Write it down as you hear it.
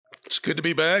Good to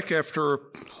be back after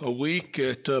a week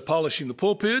at Polishing the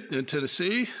Pulpit in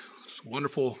Tennessee. It's a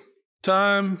wonderful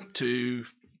time to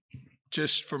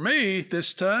just, for me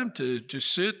this time, to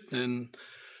just sit and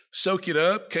soak it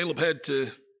up. Caleb had to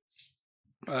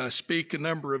speak a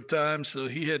number of times, so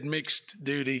he had mixed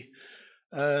duty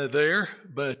there.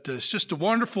 But it's just a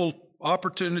wonderful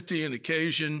opportunity and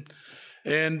occasion.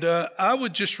 And I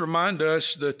would just remind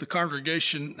us that the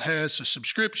congregation has a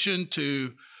subscription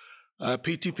to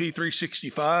PTP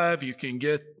 365. You can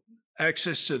get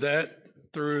access to that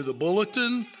through the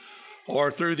bulletin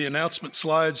or through the announcement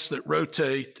slides that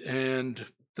rotate. And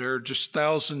there are just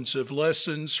thousands of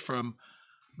lessons from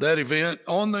that event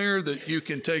on there that you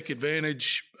can take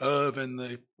advantage of, and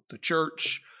the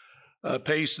church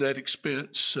pays that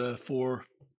expense for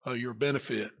your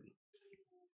benefit.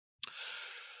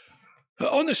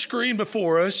 On the screen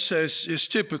before us, as is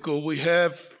typical, we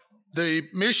have the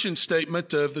mission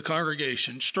statement of the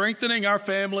congregation: strengthening our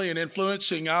family and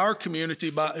influencing our community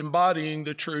by embodying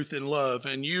the truth in love.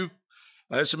 And you,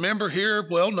 as a member here,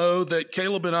 well know that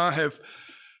Caleb and I have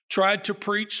tried to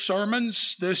preach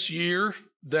sermons this year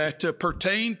that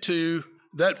pertain to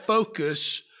that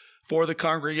focus for the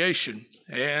congregation.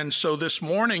 And so this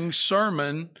morning's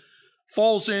sermon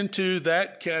falls into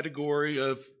that category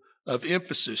of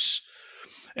emphasis.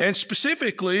 And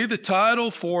specifically, the title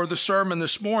for the sermon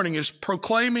this morning is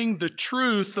Proclaiming the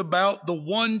Truth About the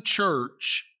One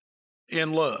Church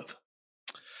in Love.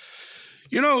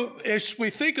 You know, as we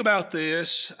think about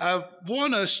this, I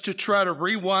want us to try to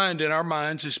rewind in our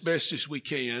minds as best as we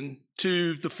can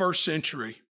to the first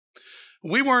century.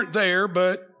 We weren't there,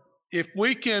 but if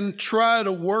we can try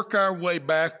to work our way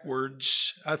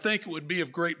backwards, I think it would be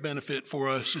of great benefit for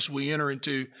us as we enter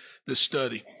into this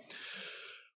study.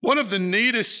 One of the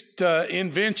neatest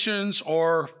inventions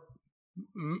or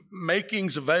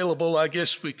makings available, I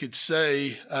guess we could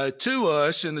say, to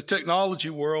us in the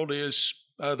technology world is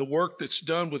the work that's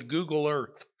done with Google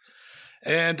Earth,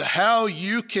 and how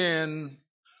you can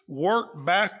work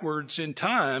backwards in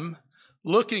time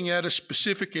looking at a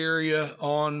specific area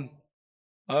on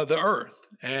the earth.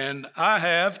 And I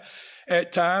have,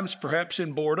 at times, perhaps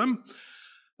in boredom,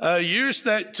 use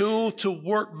that tool to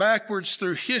work backwards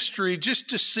through history just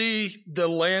to see the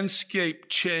landscape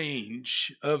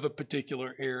change of a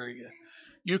particular area.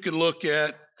 You can look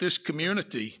at this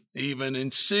community even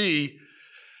and see,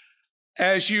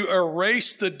 as you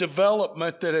erase the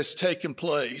development that has taken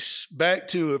place back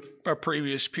to a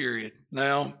previous period.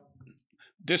 Now,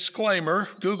 disclaimer,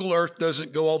 Google Earth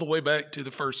doesn't go all the way back to the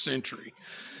first century.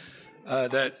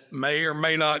 That may or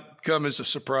may not come as a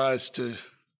surprise to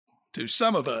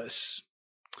some of us.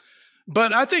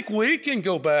 But I think we can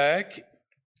go back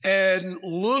and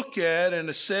look at and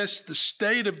assess the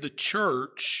state of the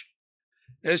church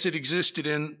as it existed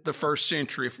in the first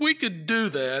century. If we could do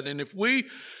that, and if we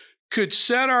could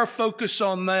set our focus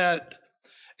on that,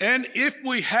 and if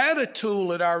we had a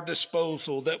tool at our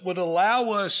disposal that would allow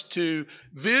us to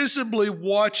visibly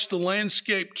watch the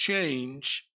landscape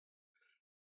change,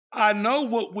 I know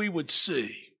what we would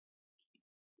see.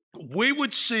 We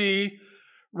would see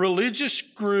religious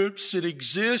groups that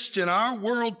exist in our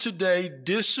world today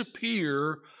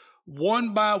disappear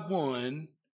one by one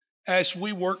as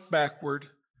we work backward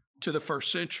to the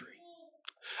first century.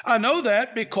 I know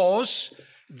that because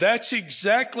that's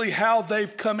exactly how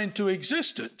they've come into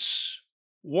existence,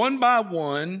 one by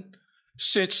one,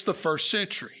 since the first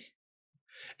century.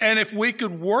 And if we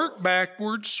could work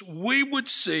backwards, we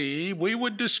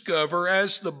would discover,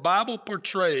 as the Bible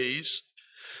portrays,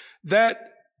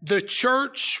 that the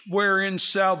church wherein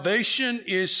salvation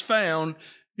is found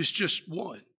is just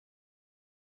one.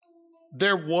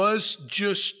 There was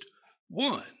just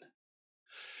one.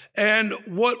 And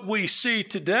what we see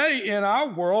today in our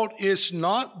world is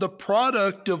not the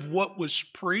product of what was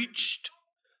preached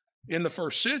in the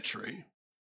first century.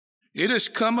 It has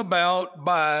come about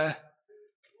by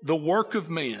the work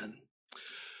of men.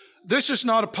 This is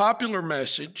not a popular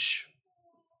message,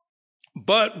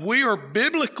 but we are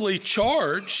biblically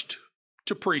charged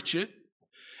to preach it.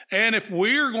 And if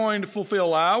we're going to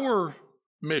fulfill our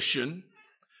mission,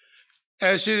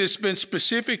 as it has been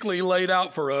specifically laid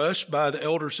out for us by the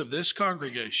elders of this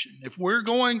congregation, if we're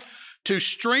going to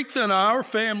strengthen our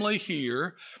family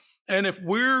here, and if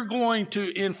we're going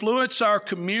to influence our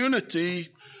community,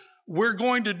 we're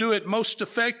going to do it most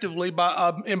effectively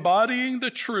by embodying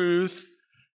the truth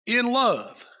in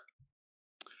love.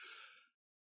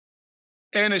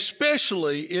 And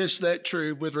especially is that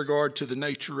true with regard to the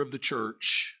nature of the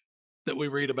church that we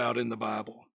read about in the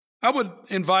Bible. I would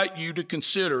invite you to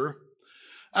consider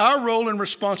our role and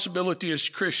responsibility as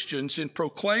Christians in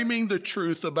proclaiming the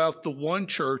truth about the one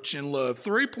church in love.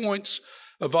 3 points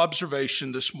of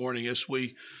observation this morning as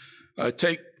we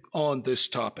take on this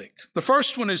topic. The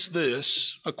first one is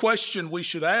this, a question we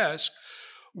should ask.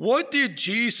 What did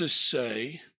Jesus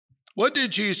say? What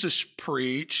did Jesus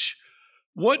preach?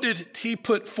 What did he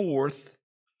put forth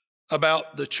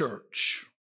about the church?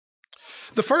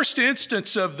 The first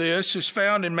instance of this is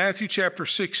found in Matthew chapter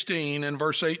 16 and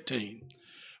verse 18,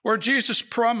 where Jesus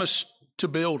promised to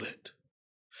build it.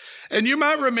 And you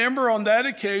might remember on that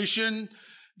occasion,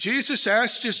 Jesus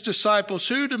asked his disciples,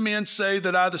 "Who do men say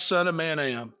that I, the Son of Man,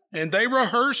 am?" And they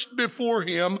rehearsed before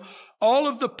him all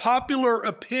of the popular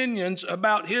opinions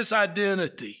about his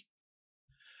identity.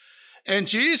 And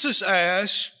Jesus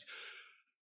asked,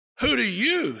 "Who do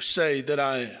you say that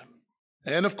I am?"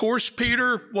 And of course,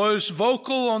 Peter was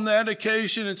vocal on that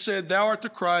occasion and said, "Thou art the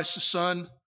Christ, the Son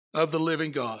of the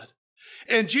living God."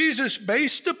 And Jesus,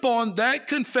 based upon that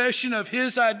confession of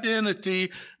his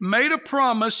identity, made a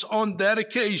promise on that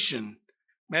occasion.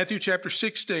 Matthew chapter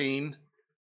 16,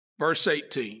 verse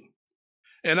 18.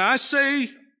 "And I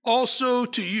say also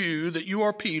to you that you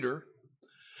are Peter,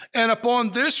 and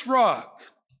upon this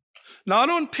rock," not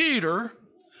on Peter,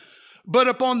 but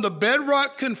upon the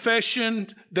bedrock confession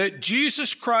that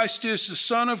Jesus Christ is the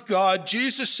Son of God,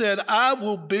 Jesus said, "I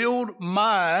will build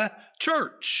my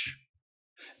church,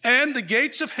 and the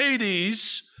gates of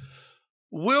Hades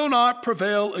will not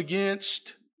prevail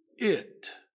against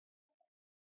it."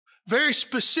 Very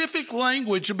specific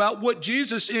language about what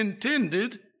Jesus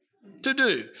intended to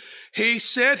do. He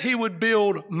said he would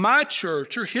build my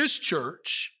church, or his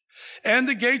church, and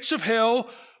the gates of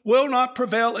hell will not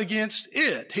prevail against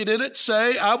it. He didn't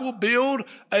say, "I will build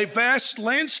a vast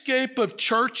landscape of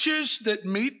churches that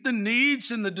meet the needs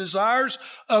and the desires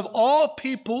of all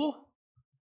people,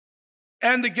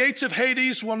 and the gates of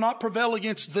Hades will not prevail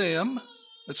against them."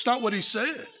 That's not what he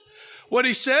said. What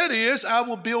he said is, "I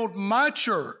will build my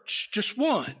church," just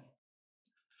one,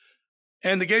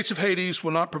 "and the gates of Hades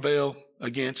will not prevail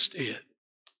against it."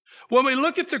 When we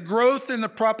look at the growth and the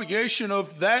propagation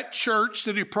of that church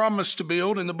that he promised to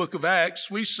build in the book of Acts,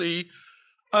 we see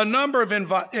a number of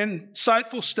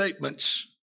insightful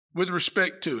statements with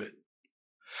respect to it.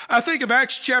 I think of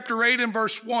Acts chapter 8 and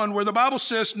verse 1, where the Bible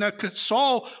says, "Now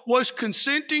Saul was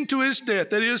consenting to his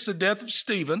death," that is, the death of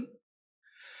Stephen,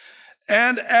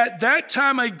 "and at that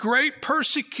time a great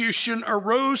persecution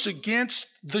arose against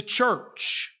the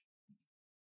church."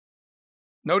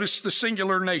 Notice the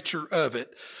singular nature of it,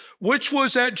 "which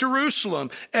was at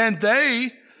Jerusalem, and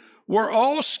they were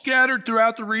all scattered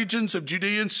throughout the regions of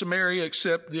Judea and Samaria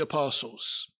except the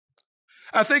apostles."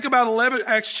 I think about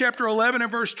Acts chapter 11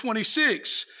 and verse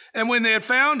 26. "And when they had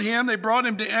found him, they brought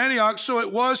him to Antioch. So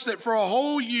it was that for a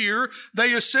whole year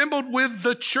they assembled with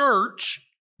the church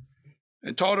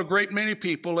and taught a great many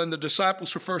people, and the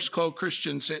disciples were first called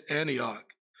Christians at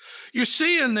Antioch." You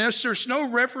see in this, there's no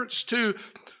reference to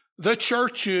the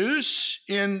churches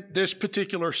in this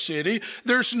particular city.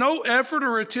 There's no effort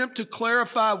or attempt to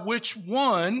clarify which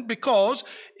one, because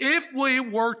if we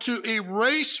were to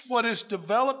erase what is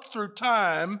developed through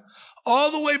time, all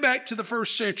the way back to the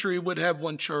first century, would have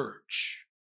one church.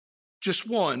 Just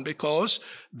one, because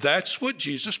that's what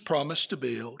Jesus promised to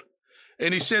build.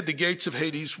 And he said the gates of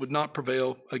Hades would not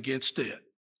prevail against it.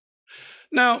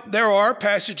 Now, there are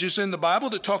passages in the Bible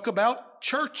that talk about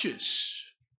churches,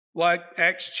 like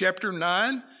Acts chapter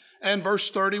 9 and verse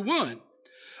 31.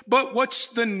 But what's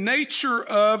the nature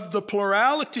of the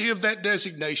plurality of that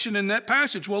designation in that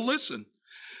passage? Well, listen.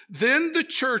 "Then the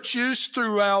churches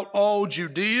throughout all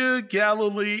Judea,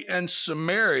 Galilee, and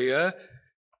Samaria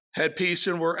had peace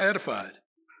and were edified."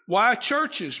 Why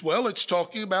churches? Well, it's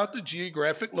talking about the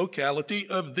geographic locality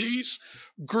of these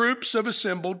groups of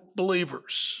assembled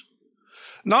believers.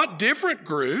 Not different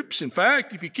groups. In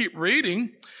fact, if you keep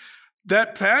reading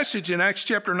that passage in Acts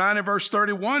chapter 9 and verse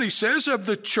 31, he says of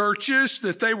the churches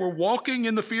that they were walking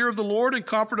in the fear of the Lord and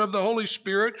comfort of the Holy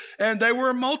Spirit, and they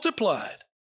were multiplied.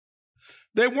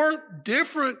 They weren't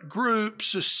different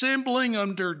groups assembling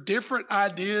under different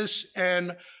ideas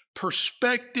and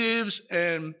perspectives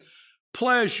and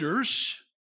pleasures.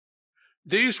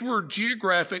 These were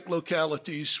geographic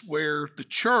localities where the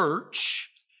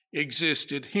church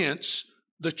existed, hence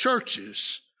the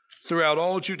churches throughout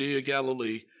all Judea,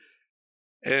 Galilee,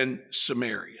 and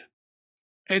Samaria.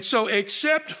 And so,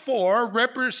 except for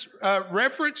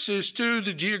references to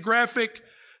the geographic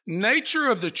nature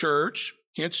of the church,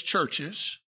 hence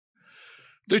churches,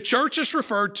 the church is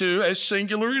referred to as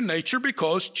singular in nature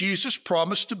because Jesus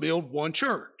promised to build one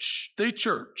church, the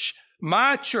church,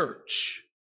 my church.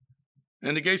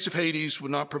 and the gates of Hades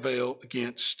would not prevail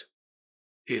against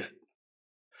it.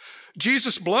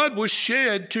 Jesus' blood was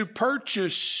shed to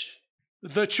purchase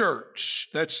the church.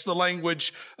 That's the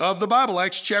language of the Bible,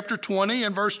 Acts chapter 20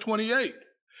 and verse 28,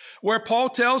 where Paul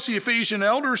tells the Ephesian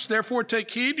elders, therefore take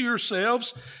heed to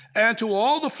yourselves and to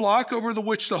all the flock over the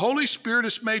which the Holy Spirit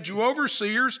has made you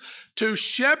overseers to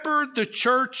shepherd the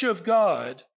church of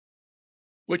God,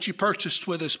 which he purchased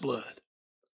with his blood.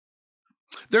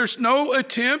 There's no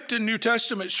attempt in New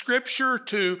Testament scripture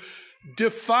to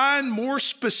define more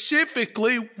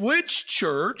specifically which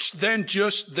church than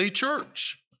just the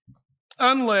church,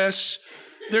 unless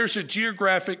there's a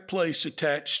geographic place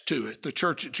attached to it. The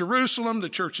church at Jerusalem, the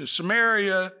church in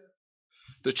Samaria,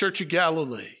 the church of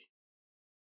Galilee,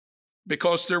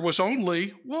 because there was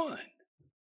only one.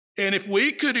 And if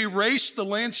we could erase the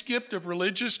landscape of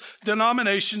religious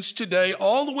denominations today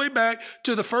all the way back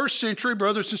to the first century,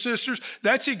 brothers and sisters,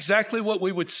 that's exactly what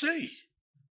we would see.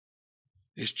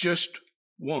 It's just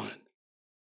one.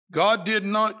 God did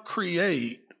not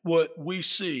create what we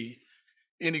see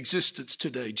in existence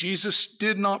today. Jesus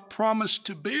did not promise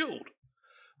to build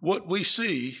what we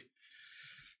see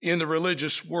in the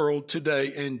religious world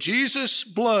today. And Jesus'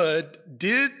 blood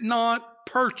did not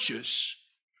purchase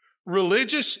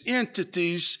religious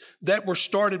entities that were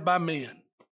started by men.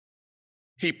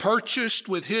 He purchased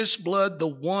with his blood the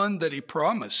one that he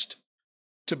promised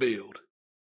to build,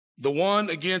 the one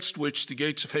against which the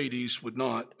gates of Hades would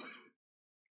not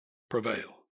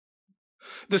prevail.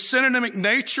 The synonymic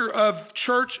nature of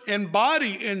church and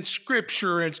body in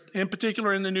Scripture, and in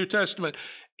particular in the New Testament,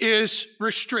 is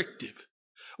restrictive.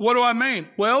 What do I mean?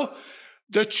 Well,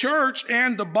 the church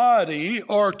and the body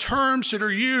are terms that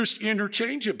are used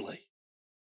interchangeably.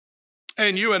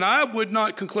 And you and I would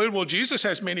not conclude, well, Jesus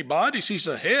has many bodies. He's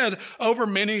a head over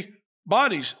many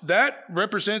bodies. That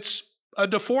represents a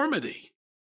deformity.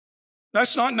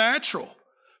 That's not natural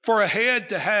for a head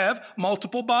to have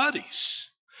multiple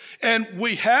bodies. And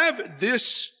we have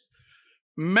this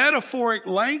metaphoric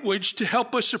language to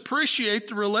help us appreciate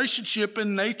the relationship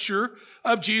and nature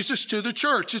of Jesus to the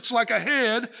church. It's like a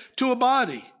head to a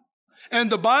body. And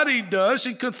the body does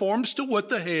and conforms to what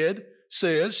the head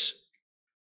says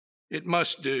it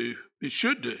must do, it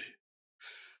should do.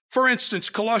 For instance,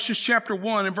 Colossians chapter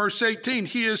 1 and verse 18,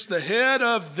 he is the head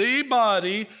of the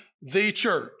body, the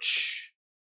church.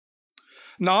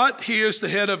 Not he is the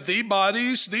head of the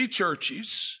bodies, the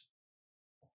churches,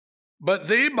 but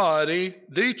the body,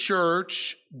 the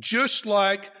church, just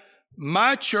like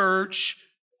my church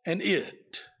and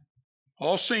it.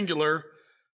 All singular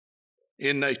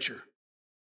in nature.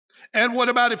 And what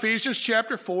about Ephesians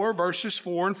chapter 4, verses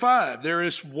 4 and 5? There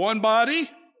is one body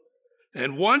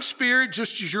and one Spirit,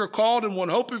 just as you're called, and one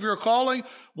hope of your calling,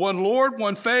 one Lord,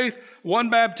 one faith, one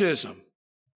baptism.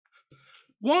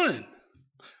 One.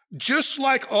 Just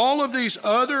like all of these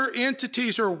other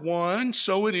entities are one,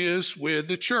 so it is with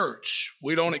the church.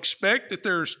 We don't expect that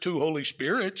there's two Holy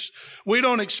Spirits. We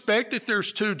don't expect that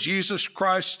there's two Jesus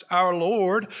Christ our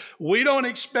Lord. We don't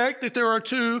expect that there are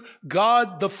two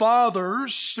God the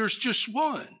Fathers. There's just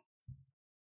one.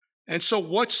 And so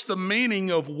what's the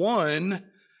meaning of one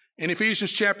in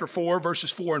Ephesians chapter 4,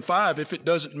 verses 4 and 5, if it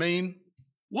doesn't mean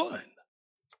one?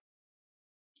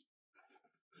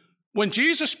 When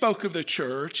Jesus spoke of the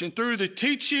church and through the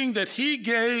teaching that he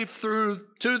gave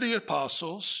to the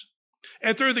apostles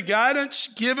and through the guidance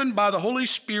given by the Holy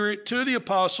Spirit to the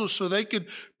apostles so they could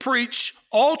preach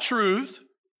all truth,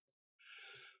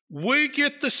 we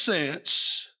get the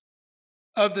sense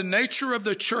of the nature of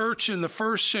the church in the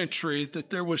first century that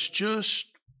there was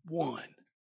just one.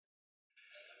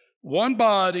 One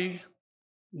body,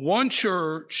 one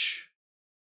church,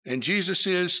 and Jesus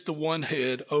is the one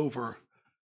head over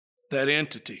that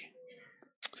entity.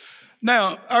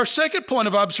 Now, our second point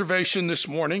of observation this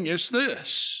morning is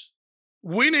this.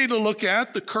 We need to look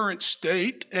at the current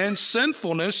state and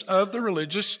sinfulness of the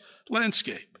religious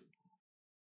landscape.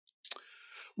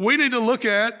 We need to look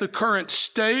at the current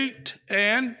state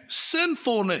and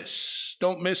sinfulness,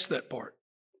 don't miss that part,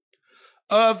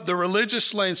 of the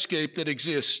religious landscape that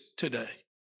exists today.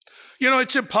 You know,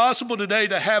 it's impossible today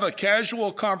to have a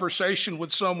casual conversation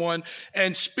with someone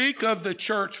and speak of the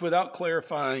church without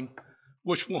clarifying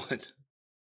which one.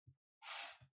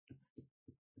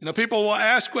 You know, people will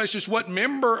ask questions,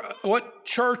 what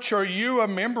church are you a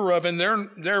member of? And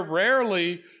they're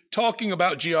rarely talking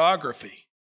about geography.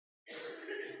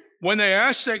 When they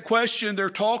ask that question, they're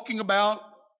talking about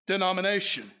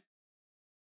denomination.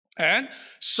 And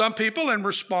some people, in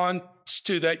response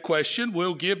to that question,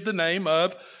 will give the name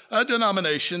of a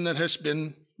denomination that has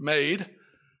been made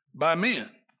by men.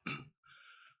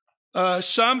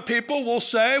 Some people will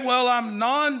say, well, I'm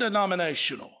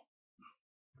non-denominational.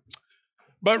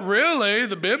 But really,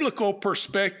 the biblical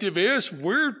perspective is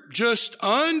we're just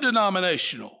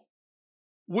undenominational.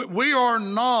 We are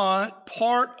not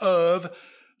part of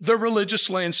the religious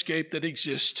landscape that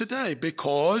exists today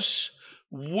because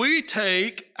we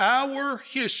take our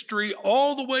history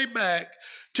all the way back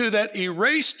to that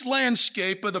erased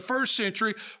landscape of the first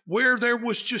century where there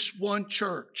was just one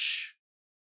church.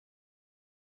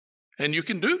 And you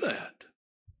can do that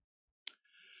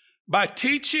by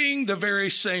teaching the very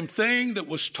same thing that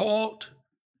was taught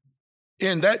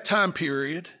in that time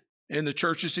period in the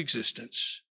church's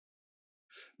existence,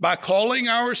 by calling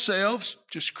ourselves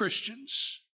just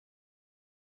Christians,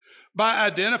 by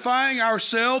identifying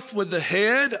ourselves with the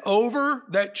head over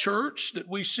that church that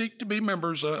we seek to be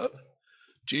members of,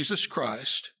 Jesus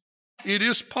Christ. It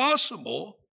is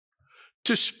possible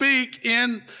to speak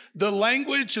in the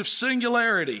language of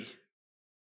singularity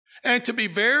and to be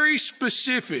very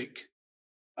specific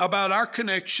about our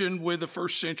connection with the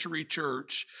first century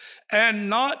church and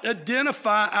not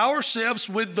identify ourselves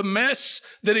with the mess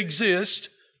that exists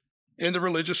in the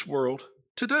religious world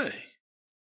today.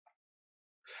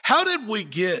 How did we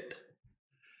get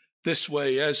this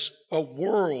way as a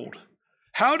world?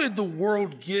 How did the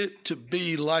world get to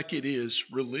be like it is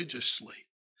religiously?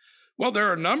 Well, there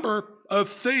are a number of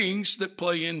things that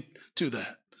play into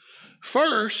that.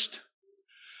 First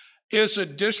is a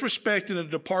disrespect and a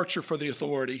departure for the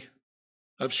authority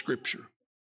of Scripture.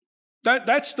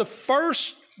 That's the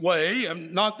first way,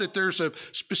 not that there's a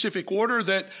specific order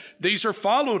that these are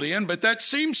followed in, but that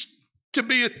seems to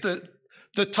be at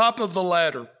the top of the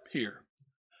ladder here.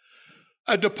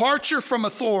 A departure from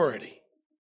authority.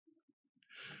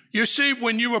 You see,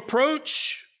 when you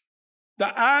approach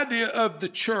the idea of the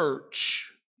church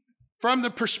from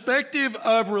the perspective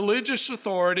of religious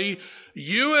authority,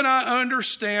 you and I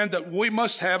understand that we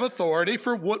must have authority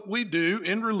for what we do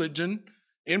in religion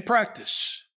in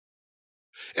practice.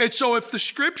 And so if the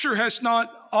Scripture has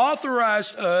not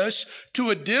authorized us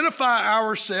to identify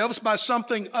ourselves by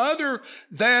something other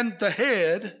than the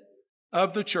head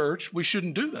of the church, we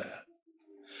shouldn't do that.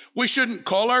 We shouldn't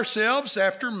call ourselves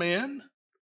after men.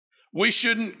 We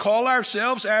shouldn't call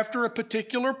ourselves after a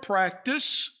particular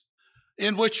practice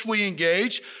in which we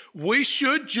engage. We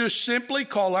should just simply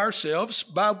call ourselves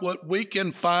by what we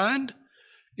can find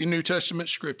in New Testament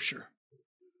Scripture.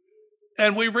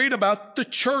 And we read about the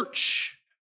church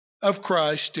of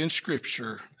Christ in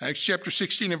Scripture. Acts chapter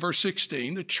 16 and verse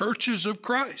 16, the churches of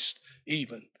Christ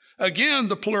even. Again,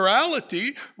 the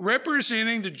plurality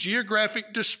representing the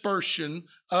geographic dispersion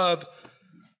of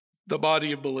the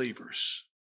body of believers.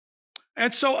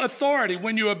 And so authority,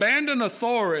 when you abandon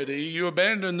authority, you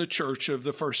abandon the church of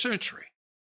the first century.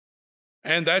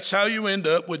 And that's how you end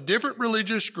up with different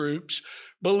religious groups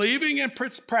believing and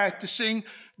practicing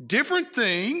different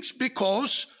things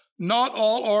because not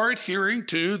all are adhering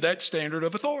to that standard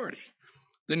of authority,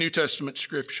 the New Testament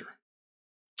Scripture.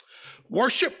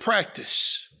 Worship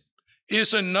practice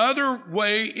is another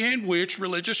way in which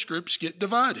religious groups get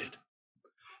divided.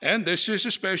 And this is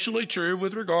especially true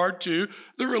with regard to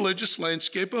the religious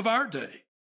landscape of our day.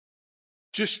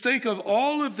 Just think of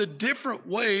all of the different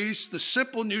ways the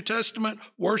simple New Testament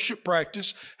worship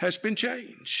practice has been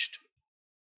changed.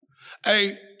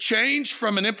 A change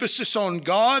from an emphasis on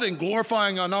God and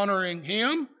glorifying and honoring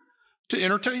Him to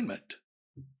entertainment.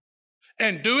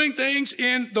 And doing things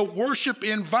in the worship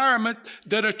environment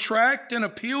that attract and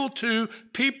appeal to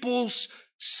people's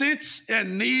sense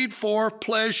and need for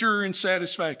pleasure and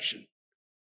satisfaction.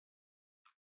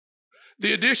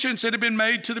 The additions that have been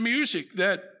made to the music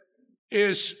that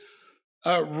is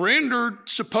rendered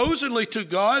supposedly to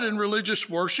God in religious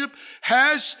worship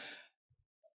has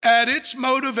at its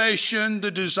motivation the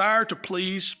desire to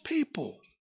please people.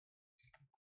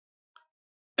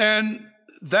 And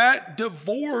that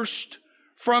divorced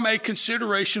from a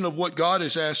consideration of what God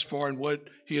has asked for and what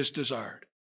He has desired.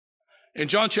 In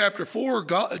John chapter 4,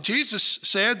 Jesus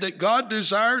said that God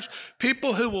desires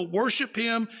people who will worship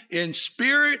Him in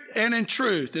spirit and in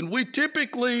truth. And we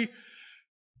typically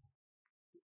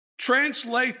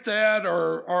translate that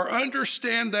or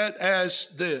understand that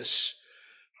as this.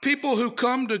 People who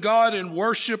come to God in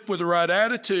worship with the right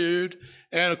attitude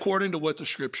and according to what the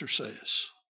Scripture says.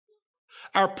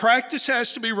 Our practice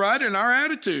has to be right and our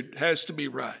attitude has to be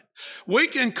right. We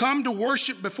can come to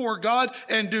worship before God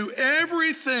and do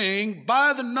everything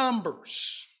by the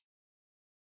numbers.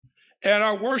 And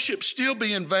our worship still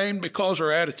be in vain because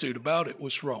our attitude about it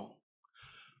was wrong.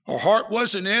 Our heart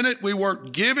wasn't in it. We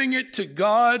weren't giving it to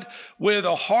God with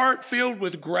a heart filled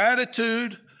with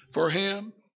gratitude for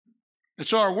Him. And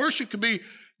so our worship could be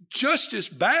just as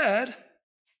bad,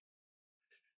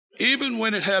 even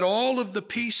when it had all of the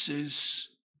pieces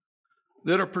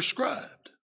that are prescribed.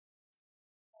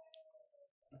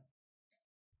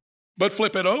 But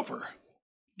flip it over.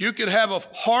 You could have a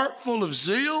heart full of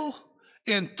zeal,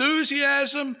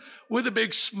 enthusiasm, with a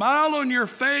big smile on your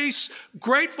face,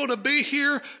 grateful to be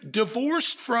here,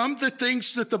 divorced from the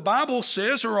things that the Bible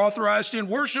says are authorized in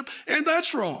worship, and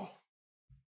that's wrong.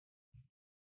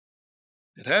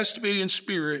 It has to be in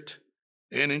spirit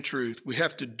and in truth. We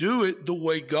have to do it the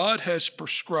way God has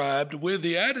prescribed, with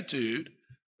the attitude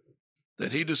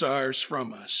that He desires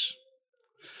from us.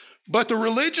 But the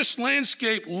religious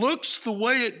landscape looks the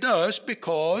way it does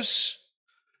because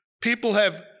people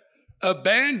have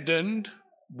abandoned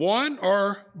one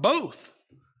or both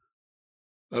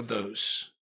of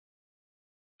those.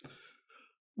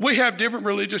 We have different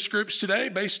religious groups today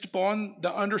based upon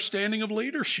the understanding of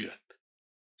leadership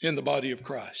in the body of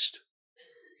Christ.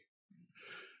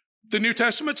 The New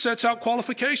Testament sets out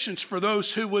qualifications for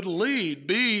those who would lead,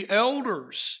 be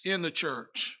elders in the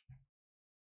church.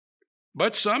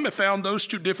 But some have found those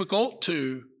too difficult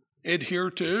to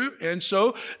adhere to, and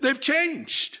so they've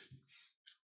changed.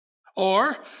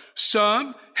 Or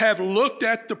some have looked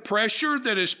at the pressure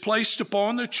that is placed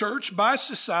upon the church by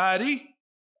society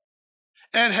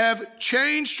and have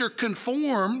changed or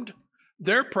conformed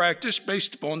their practice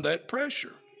based upon that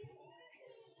pressure.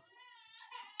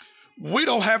 We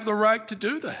don't have the right to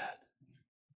do that.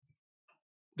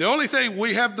 The only thing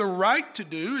we have the right to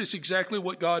do is exactly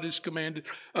what God has commanded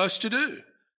us to do.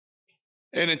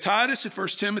 And in Titus and 1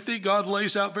 Timothy, God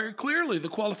lays out very clearly the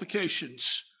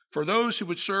qualifications for those who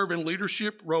would serve in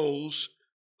leadership roles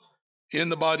in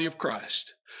the body of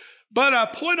Christ. But I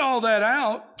point all that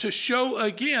out to show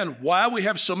again why we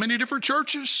have so many different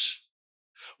churches,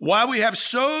 why we have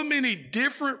so many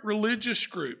different religious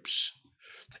groups.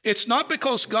 It's not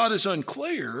because God is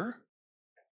unclear.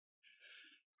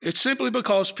 It's simply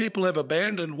because people have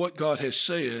abandoned what God has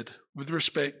said with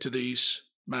respect to these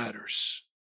matters.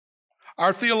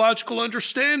 Our theological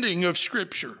understanding of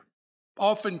Scripture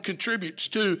often contributes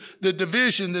to the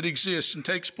division that exists and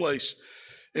takes place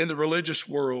in the religious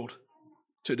world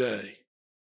today.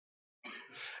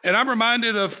 And I'm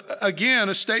reminded of, again,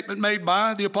 a statement made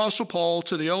by the Apostle Paul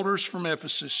to the elders from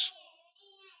Ephesus.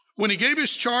 When he gave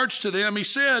his charge to them, he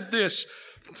said this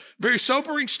very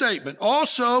sobering statement: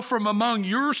 also from among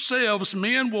yourselves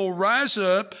men will rise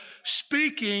up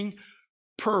speaking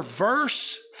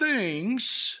perverse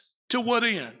things. To what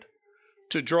end?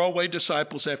 To draw away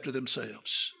disciples after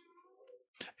themselves.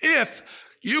 If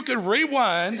you could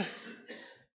rewind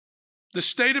the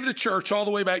state of the church all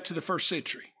the way back to the first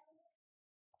century,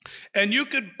 and you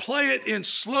could play it in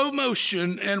slow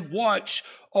motion and watch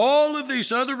all of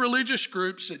these other religious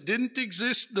groups that didn't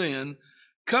exist then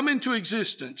come into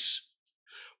existence,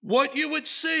 what you would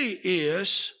see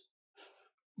is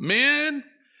men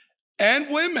and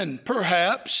women,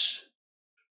 perhaps,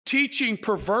 teaching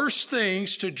perverse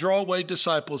things to draw away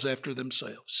disciples after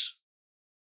themselves.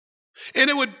 And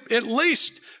it would at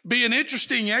least be an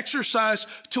interesting exercise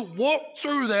to walk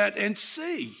through that and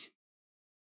see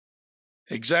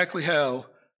exactly how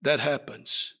that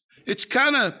happens. It's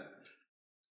kind of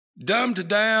dumbed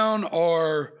down,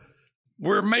 or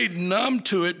we're made numb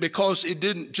to it because it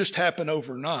didn't just happen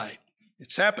overnight.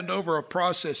 It's happened over a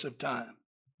process of time.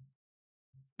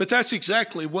 But that's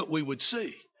exactly what we would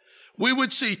see. We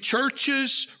would see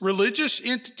churches, religious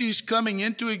entities coming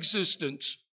into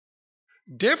existence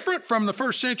different from the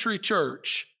first century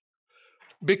church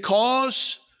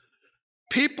because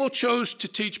people chose to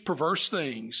teach perverse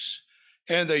things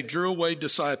and they drew away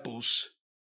disciples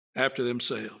after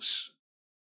themselves.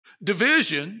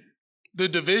 Division, the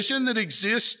division that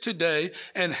exists today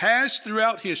and has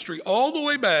throughout history all the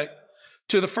way back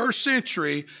to the first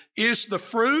century, is the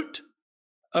fruit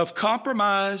of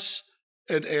compromise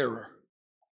and error.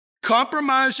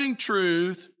 Compromising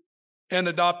truth and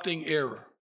adopting error.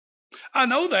 I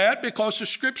know that because the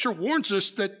Scripture warns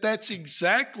us that that's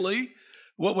exactly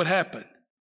what would happen.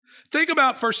 Think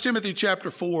about 1 Timothy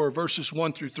chapter 4, verses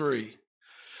 1 through 3.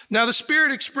 Now the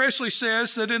Spirit expressly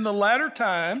says that in the latter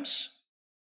times,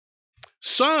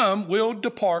 some will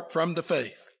depart from the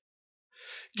faith,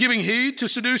 giving heed to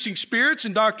seducing spirits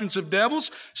and doctrines of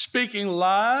devils, speaking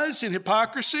lies and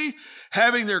hypocrisy,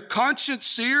 having their conscience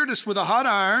seared as with a hot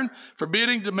iron,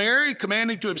 forbidding to marry,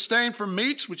 commanding to abstain from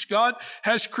meats which God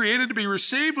has created to be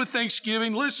received with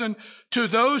thanksgiving. Listen, to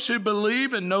those who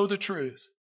believe and know the truth.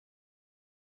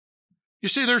 You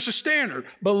see, there's a standard.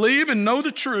 Believe and know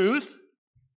the truth.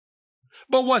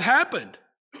 But what happened?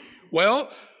 Well,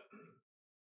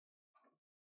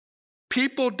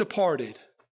 people departed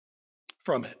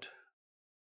from it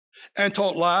and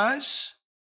taught lies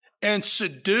and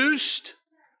seduced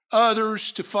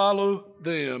others to follow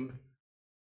them.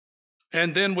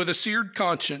 And then with a seared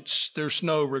conscience, there's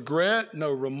no regret,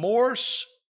 no remorse,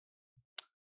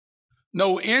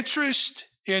 no interest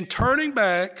in turning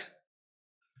back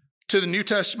to the New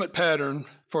Testament pattern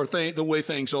for the way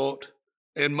things ought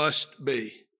and must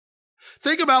be.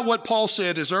 Think about what Paul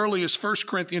said as early as 1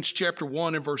 Corinthians chapter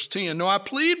 1 and verse 10. "No, I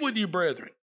plead with you,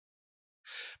 brethren,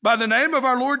 by the name of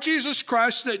our Lord Jesus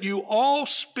Christ, that you all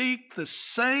speak the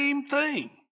same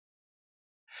thing,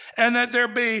 and that there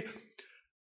be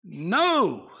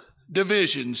no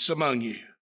divisions among you,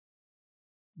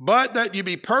 but that you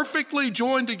be perfectly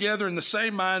joined together in the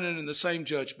same mind and in the same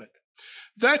judgment."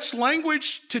 That's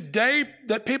language today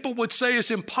that people would say is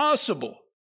impossible.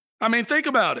 I mean, think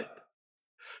about it.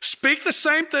 Speak the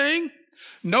same thing,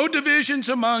 no divisions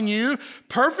among you,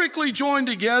 perfectly joined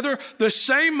together, the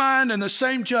same mind and the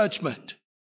same judgment.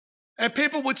 And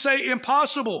people would say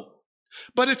impossible,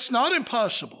 but it's not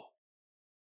impossible.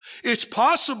 It's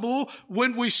possible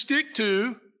when we stick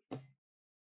to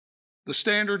the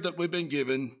standard that we've been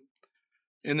given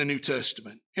in the New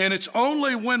Testament. And it's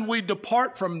only when we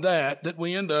depart from that that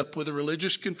we end up with the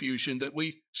religious confusion that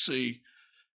we see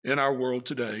in our world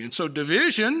today. And so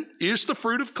division is the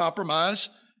fruit of compromise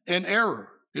and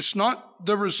error. It's not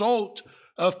the result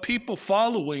of people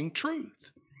following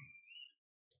truth.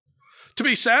 To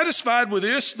be satisfied with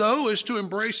this, though, is to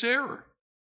embrace error.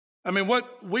 I mean,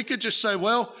 what we could just say,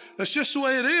 well, that's just the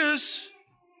way it is.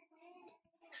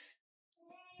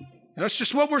 That's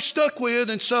just what we're stuck with.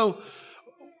 And so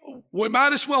we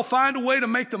might as well find a way to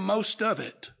make the most of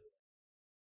it,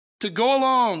 to go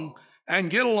along and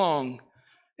get along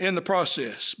in the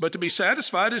process. But to be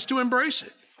satisfied is to embrace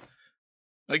it.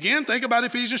 Again, think about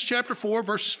Ephesians chapter 4,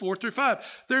 verses 4 through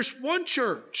 5. There's one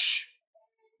church.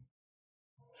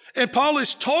 And Paul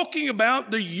is talking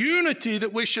about the unity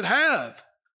that we should have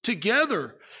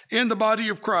together in the body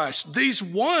of Christ. These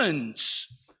ones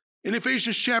in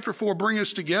Ephesians chapter 4 bring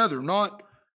us together, not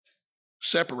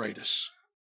separate us.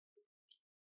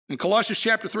 In Colossians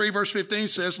chapter 3, verse 15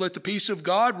 says, "Let the peace of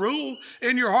God rule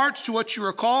in your hearts, to what you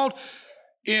are called,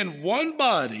 in one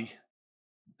body,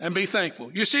 and be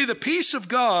thankful." You see, the peace of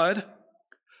God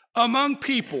among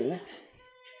people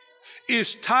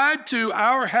is tied to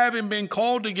our having been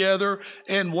called together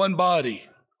in one body.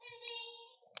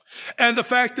 And the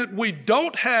fact that we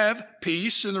don't have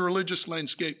peace in the religious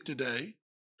landscape today,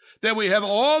 that we have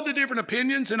all the different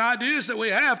opinions and ideas that we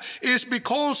have, is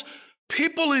because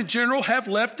people in general have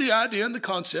left the idea and the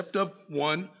concept of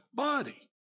one body.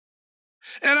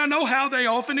 And I know how they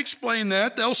often explain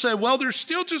that. They'll say, well, there's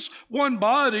still just one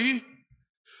body,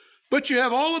 but you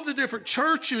have all of the different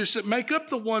churches that make up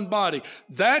the one body.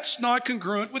 That's not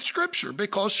congruent with Scripture,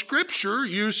 because Scripture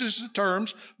uses the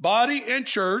terms body and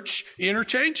church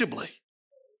interchangeably.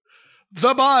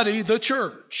 The body, the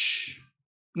church,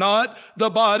 not the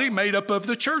body made up of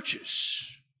the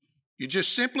churches. You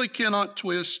just simply cannot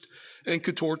twist and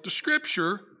contort the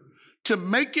Scripture to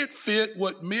make it fit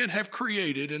what men have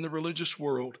created in the religious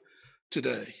world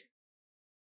today.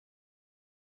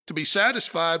 To be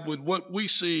satisfied with what we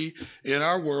see in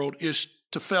our world is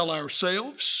to fail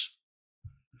ourselves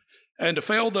and to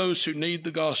fail those who need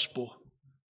the gospel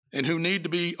and who need to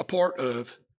be a part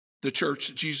of the church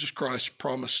that Jesus Christ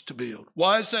promised to build.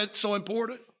 Why is that so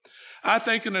important? I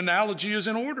think an analogy is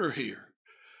in order here,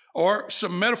 or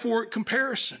some metaphoric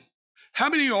comparison. How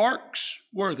many arks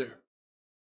were there?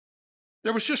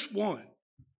 There was just one.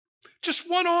 Just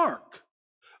one ark.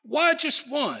 Why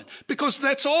just one? Because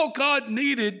that's all God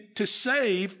needed to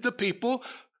save the people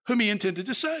whom he intended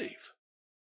to save.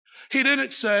 He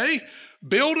didn't say,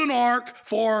 build an ark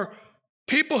for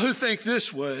people who think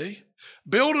this way,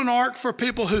 build an ark for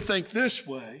people who think this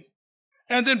way,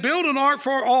 and then build an ark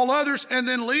for all others, and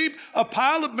then leave a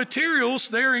pile of materials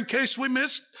there in case we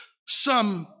missed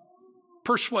some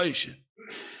persuasion.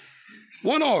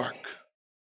 One ark.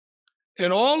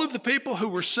 And all of the people who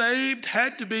were saved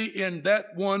had to be in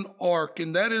that one ark.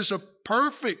 And that is a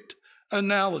perfect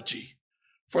analogy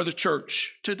for the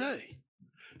church today.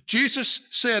 Jesus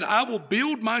said, I will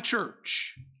build my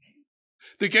church.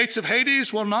 The gates of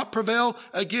Hades will not prevail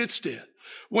against it.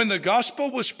 When the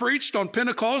gospel was preached on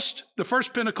Pentecost, the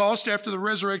first Pentecost after the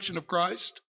resurrection of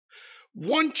Christ,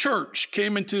 one church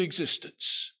came into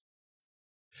existence.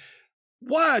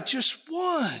 Why just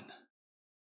one?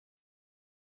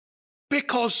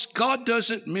 Because God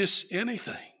doesn't miss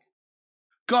anything.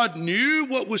 God knew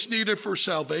what was needed for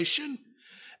salvation,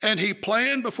 and he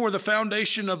planned before the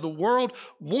foundation of the world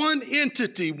one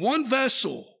entity, one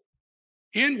vessel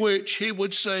in which he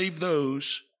would save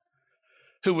those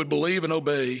who would believe and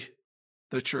obey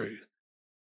the truth.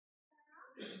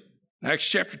 Acts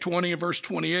chapter 20 and verse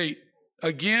 28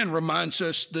 again reminds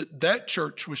us that that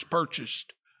church was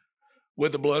purchased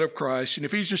with the blood of Christ. And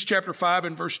Ephesians chapter 5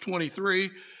 and verse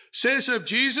 23 says of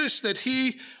Jesus that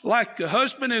he, like the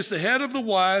husband is the head of the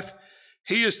wife,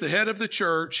 he is the head of the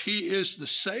church. He is the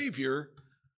Savior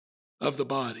of the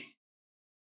body.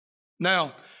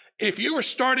 Now, if you were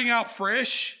starting out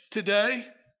fresh today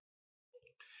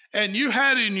and you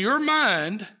had in your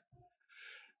mind,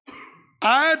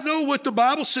 I know what the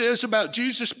Bible says about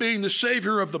Jesus being the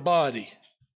Savior of the body.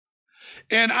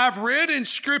 And I've read in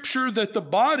Scripture that the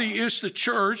body is the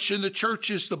church and the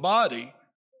church is the body.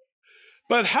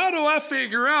 But how do I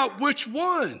figure out which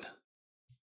one?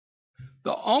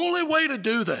 The only way to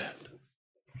do that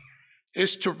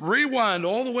is to rewind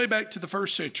all the way back to the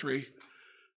first century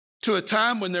to a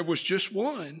time when there was just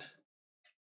one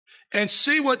and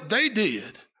see what they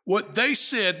did, what they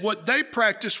said, what they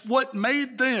practiced, what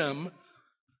made them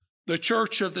the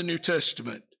church of the New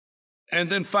Testament, and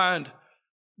then find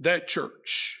that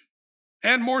church.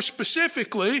 And more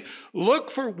specifically, look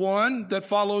for one that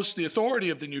follows the authority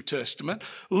of the New Testament.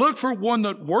 Look for one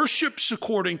that worships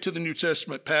according to the New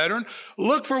Testament pattern.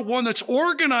 Look for one that's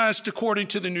organized according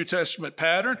to the New Testament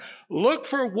pattern. Look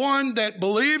for one that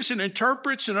believes and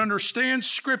interprets and understands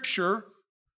Scripture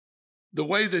the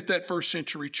way that that first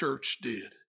century church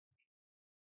did.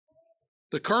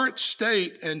 The current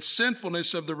state and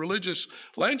sinfulness of the religious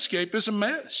landscape is a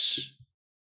mess.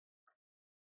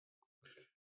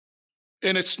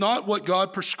 And it's not what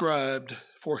God prescribed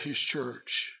for His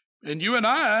church. And you and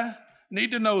I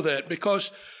need to know that,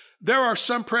 because there are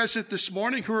some present this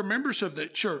morning who are members of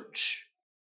that church.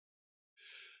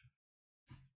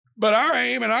 But our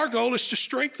aim and our goal is to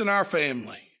strengthen our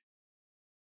family,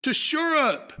 to shore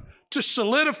up, to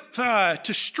solidify,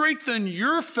 to strengthen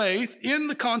your faith in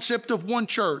the concept of one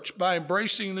church by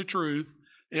embracing the truth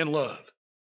in love.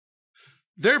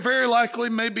 There very likely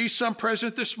may be some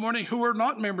present this morning who are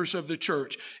not members of the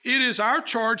church. It is our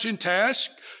charge and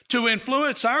task to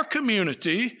influence our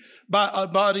community by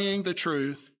embodying the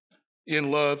truth in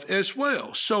love as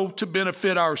well. So to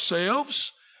benefit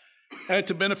ourselves and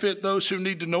to benefit those who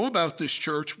need to know about this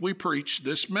church, we preach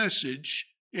this message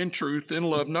in truth and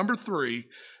love. Number 3,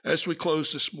 as we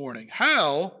close this morning.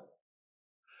 How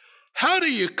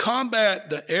do you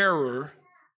combat the error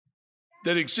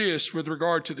that exists with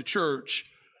regard to the church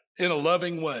in a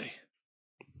loving way?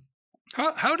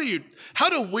 How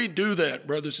do we do that,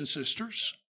 brothers and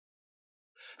sisters?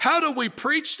 How do we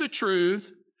preach the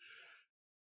truth,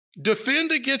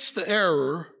 defend against the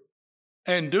error,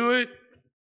 and do it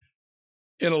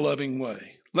in a loving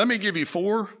way? Let me give you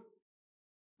 4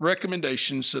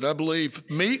 recommendations that I believe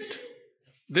meet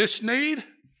this need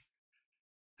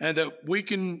and that we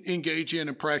can engage in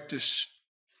and practice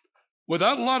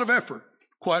without a lot of effort,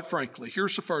 quite frankly.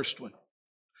 Here's the first one.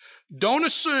 Don't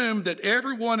assume that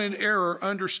everyone in error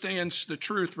understands the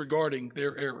truth regarding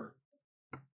their error.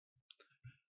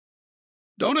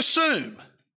 Don't assume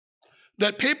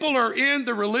that people are in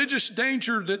the religious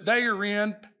danger that they are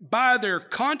in by their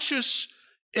conscious,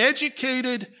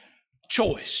 educated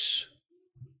choice.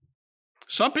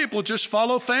 Some people just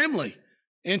follow family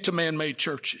into man-made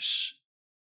churches.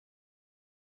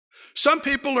 Some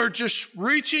people are just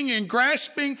reaching and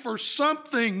grasping for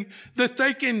something that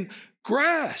they can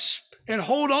grasp and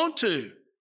hold on to,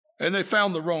 and they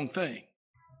found the wrong thing.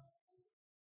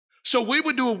 So we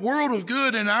would do a world of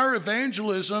good in our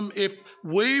evangelism if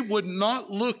we would not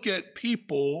look at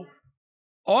people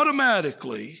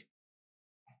automatically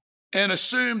and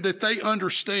assume that they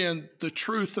understand the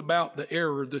truth about the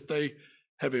error that they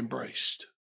have embraced.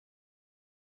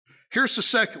 Here's the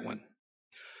second one.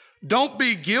 Don't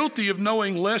be guilty of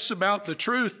knowing less about the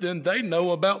truth than they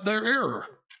know about their error.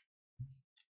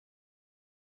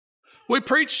 We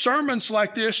preach sermons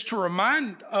like this to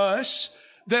remind us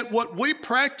that what we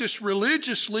practice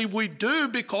religiously, we do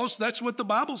because that's what the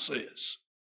Bible says.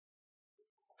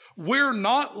 We're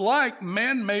not like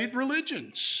man-made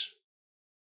religions.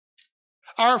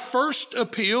 Our first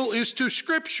appeal is to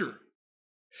Scripture,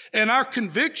 and our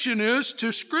conviction is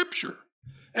to Scripture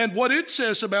and what it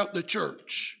says about the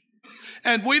church.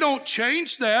 And we don't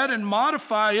change that and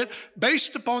modify it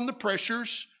based upon the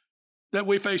pressures that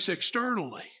we face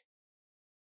externally.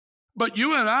 But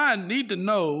you and I need to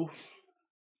know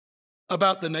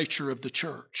about the nature of the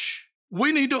church.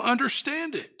 We need to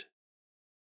understand it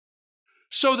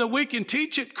so that we can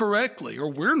teach it correctly,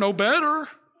 or we're no better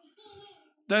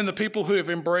than the people who have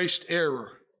embraced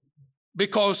error.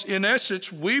 Because in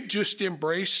essence, we've just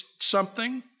embraced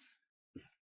something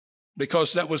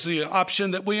because that was the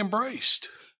option that we embraced.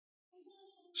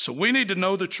 So we need to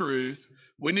know the truth.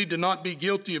 We need to not be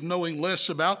guilty of knowing less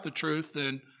about the truth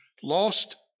than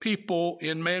lost people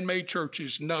in man-made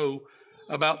churches know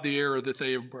about the error that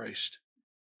they embraced.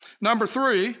 Number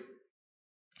 3,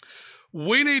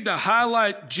 we need to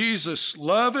highlight Jesus'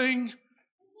 loving,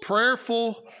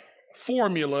 prayerful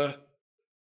formula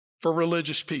for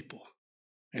religious people.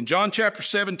 In John chapter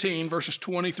 17, verses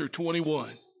 20 through 21.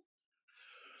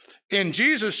 In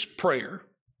Jesus' prayer,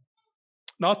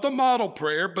 not the model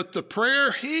prayer, but the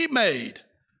prayer he made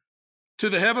to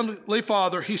the Heavenly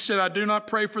Father, he said, I do not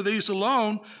pray for these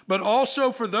alone, but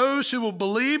also for those who will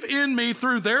believe in me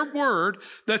through their word,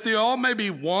 that they all may be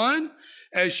one,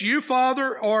 as you,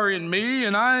 Father, are in me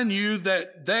and I in you,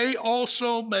 that they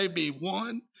also may be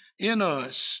one in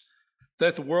us,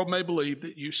 that the world may believe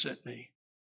that you sent me.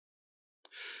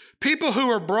 People who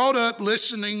are brought up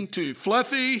listening to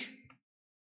fluffy,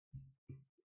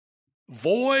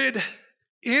 void,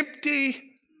 empty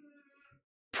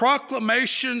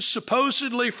proclamations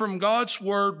supposedly from God's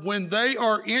word, when they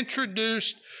are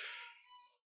introduced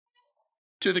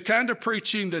to the kind of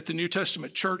preaching that the New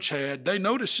Testament church had, they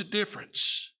notice a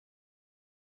difference.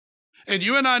 And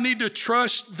you and I need to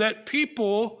trust that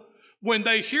people, when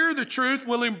they hear the truth,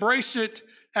 will embrace it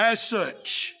as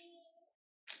such.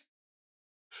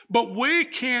 But we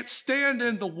can't stand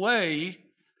in the way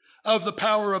of the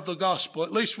power of the gospel.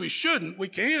 At least we shouldn't. We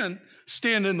can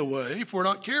stand in the way if we're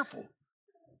not careful.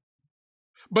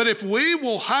 But if we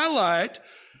will highlight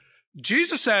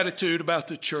Jesus' attitude about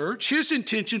the church, his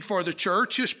intention for the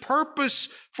church, his purpose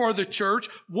for the church,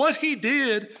 what he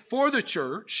did for the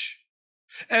church,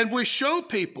 and we show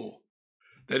people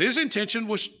that his intention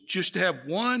was just to have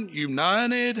one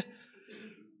united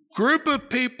group of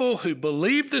people who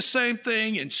believed the same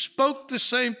thing and spoke the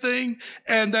same thing,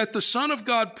 and that the Son of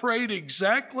God prayed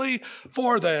exactly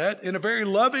for that in a very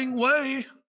loving way,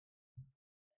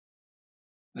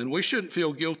 then we shouldn't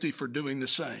feel guilty for doing the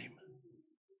same.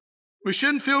 We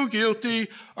shouldn't feel guilty,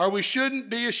 or we shouldn't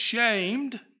be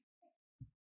ashamed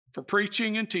for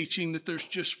preaching and teaching that there's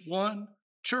just one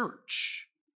church,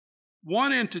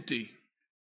 one entity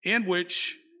in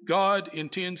which God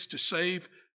intends to save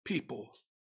people.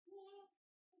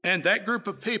 And that group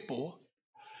of people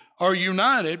are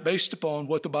united based upon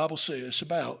what the Bible says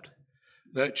about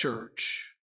that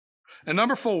church. And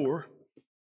number 4,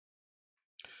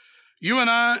 you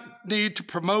and I need to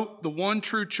promote the one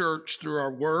true church through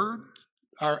our word,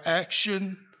 our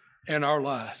action, and our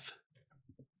life.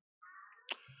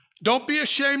 Don't be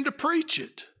ashamed to preach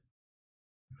it.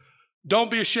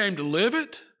 Don't be ashamed to live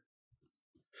it.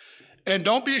 And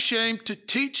don't be ashamed to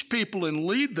teach people and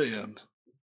lead them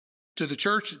to the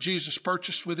church that Jesus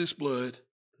purchased with his blood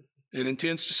and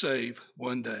intends to save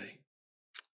one day.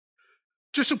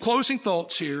 Just some closing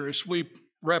thoughts here as we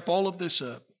wrap all of this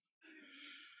up.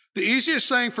 The easiest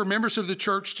thing for members of the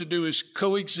church to do is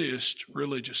coexist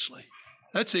religiously.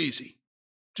 That's easy.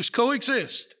 Just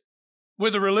coexist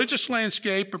with the religious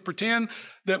landscape and pretend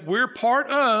that we're part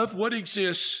of what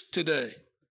exists today.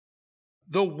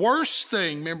 The worst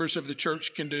thing members of the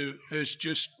church can do is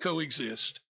just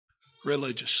coexist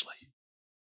religiously.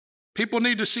 People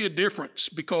need to see a difference,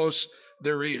 because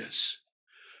there is.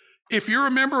 If you're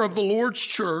a member of the Lord's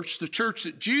church, the church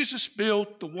that Jesus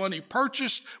built, the one he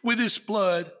purchased with his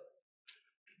blood,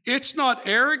 it's not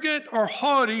arrogant or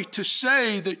haughty to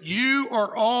say that you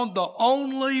are on the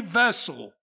only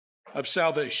vessel of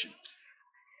salvation.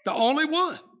 The only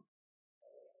one.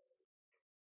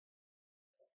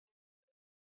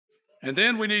 And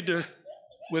then we need to,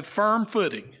 with firm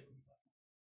footing,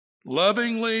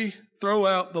 lovingly throw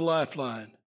out the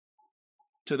lifeline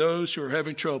to those who are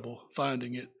having trouble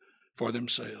finding it for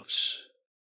themselves.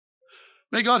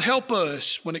 May God help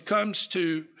us when it comes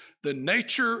to the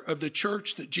nature of the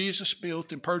church that Jesus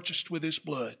built and purchased with his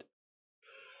blood.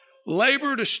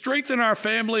 Labor to strengthen our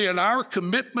family and our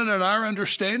commitment and our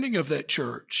understanding of that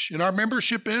church and our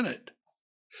membership in it.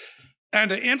 And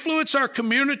to influence our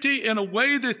community in a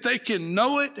way that they can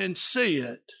know it and see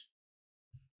it.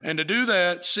 And to do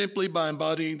that simply by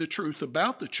embodying the truth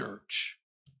about the church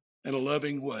in a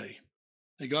loving way.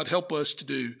 May God help us to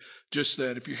do just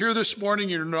that. If you're here this morning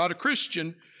and you're not a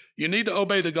Christian, you need to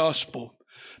obey the gospel,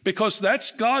 because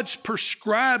that's God's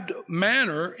prescribed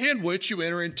manner in which you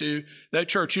enter into that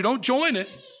church. You don't join it.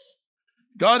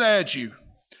 God adds you.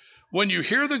 When you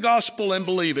hear the gospel and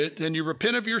believe it, and you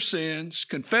repent of your sins,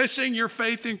 confessing your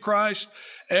faith in Christ,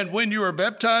 and when you are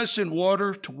baptized in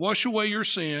water to wash away your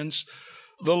sins,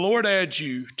 the Lord adds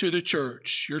you to the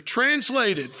church. You're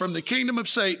translated from the kingdom of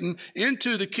Satan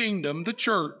into the kingdom, the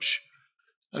church,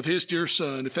 of his dear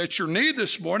Son. If that's your need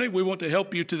this morning, we want to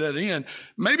help you to that end.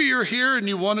 Maybe you're here and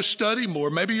you want to study more.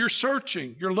 Maybe you're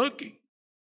searching, you're looking.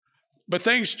 But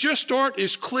things just aren't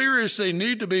as clear as they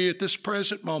need to be at this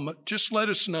present moment. Just let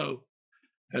us know.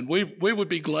 And we would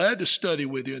be glad to study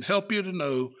with you and help you to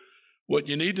know what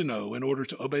you need to know in order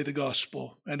to obey the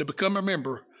gospel and to become a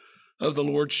member of the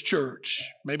Lord's church.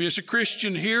 Maybe as a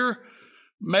Christian here,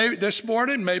 maybe this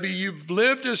morning, maybe you've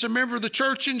lived as a member of the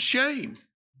church in shame,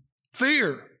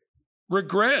 fear,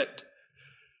 regret.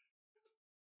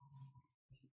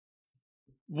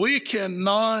 We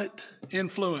cannot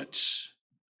influence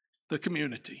the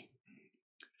community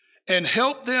and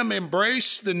help them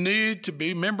embrace the need to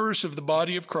be members of the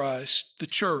body of Christ, the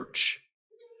church,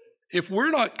 if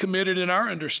we're not committed in our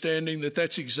understanding that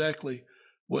that's exactly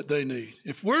what they need.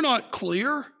 If we're not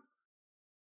clear,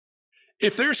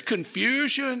 if there's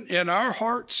confusion in our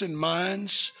hearts and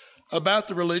minds about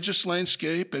the religious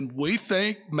landscape and we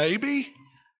think maybe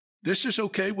this is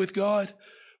okay with God,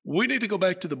 we need to go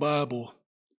back to the Bible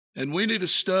and we need to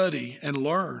study and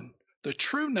learn the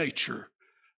true nature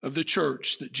of the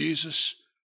church that Jesus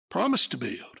promised to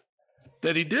build,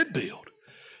 that he did build,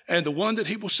 and the one that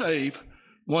he will save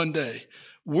one day.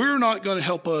 We're not going to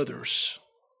help others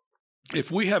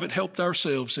if we haven't helped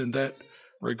ourselves in that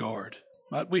regard.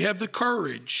 We have the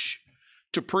courage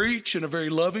to preach in a very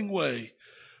loving way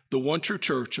the one true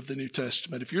church of the New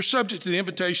Testament. If you're subject to the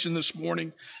invitation this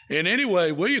morning in any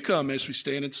way, will you come as we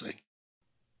stand and sing?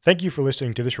 Thank you for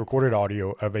listening to this recorded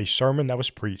audio of a sermon that was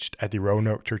preached at the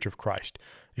Roanoke Church of Christ.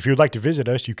 If you would like to visit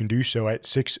us, you can do so at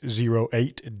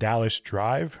 608 Dallas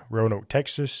Drive, Roanoke,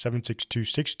 Texas,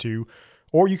 76262,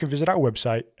 or you can visit our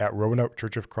website at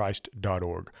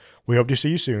roanokechurchofchrist.org. We hope to see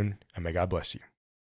you soon, and may God bless you.